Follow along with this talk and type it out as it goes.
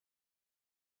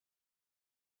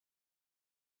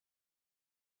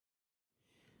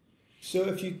So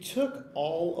if you took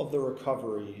all of the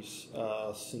recoveries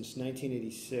since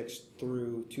 1986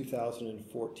 through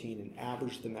 2014 and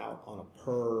averaged them out on a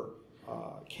per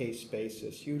case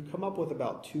basis, you would come up with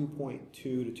about $2.2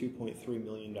 to $2.3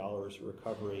 million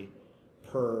recovery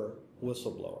per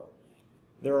whistleblower.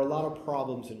 There are a lot of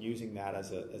problems in using that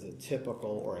as a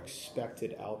typical or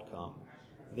expected outcome.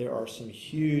 There are some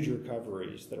huge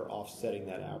recoveries that are offsetting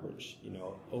that average,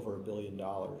 over $1 billion.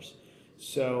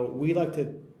 So we like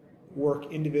to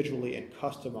work individually and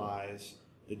customize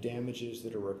the damages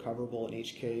that are recoverable in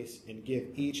each case and give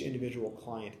each individual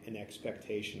client an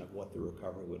expectation of what the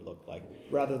recovery would look like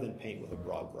rather than paint with a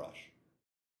broad brush.